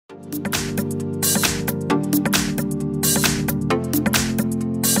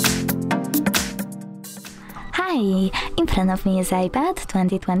Hi! In front of me is iPad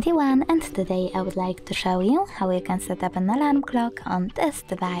 2021 and today I would like to show you how you can set up an alarm clock on this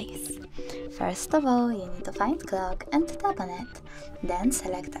device. First of all, you need to find clock and tap on it. Then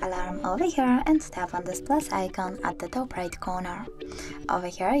select alarm over here and tap on this plus icon at the top right corner. Over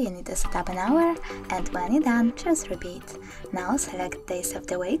here you need to set up an hour and when you're done, just repeat. Now select days of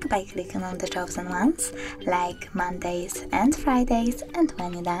the week by clicking on the chosen ones, like Mondays and Fridays, and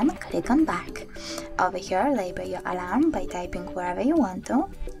when you're done, click on back. Over here label your alarm by typing wherever you want to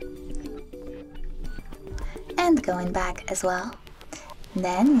and going back as well.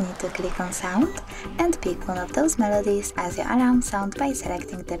 Then you need to click on sound and pick one of those melodies as your alarm sound by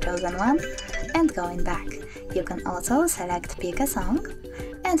selecting the chosen one and going back. You can also select pick a song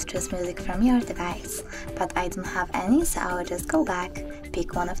and choose music from your device, but I don't have any, so I will just go back,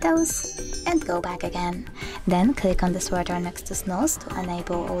 pick one of those and go back again. Then click on the sweater next to snooze to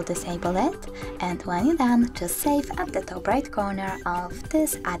enable or disable it, and when you're done, just save at the top right corner of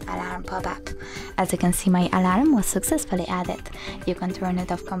this add alarm pop-up. As you can see, my alarm was successfully added. You can turn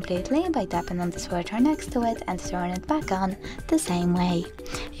it off completely by tapping on the sweater next to it and turn it back on the same way.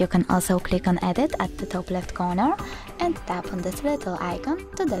 You can also click on edit at the top left corner and tap on this little icon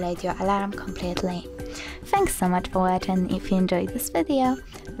to delete your alarm completely. Thanks so much for watching. If you enjoyed this video,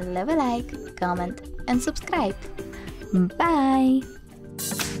 leave a like, comment and subscribe. Bye!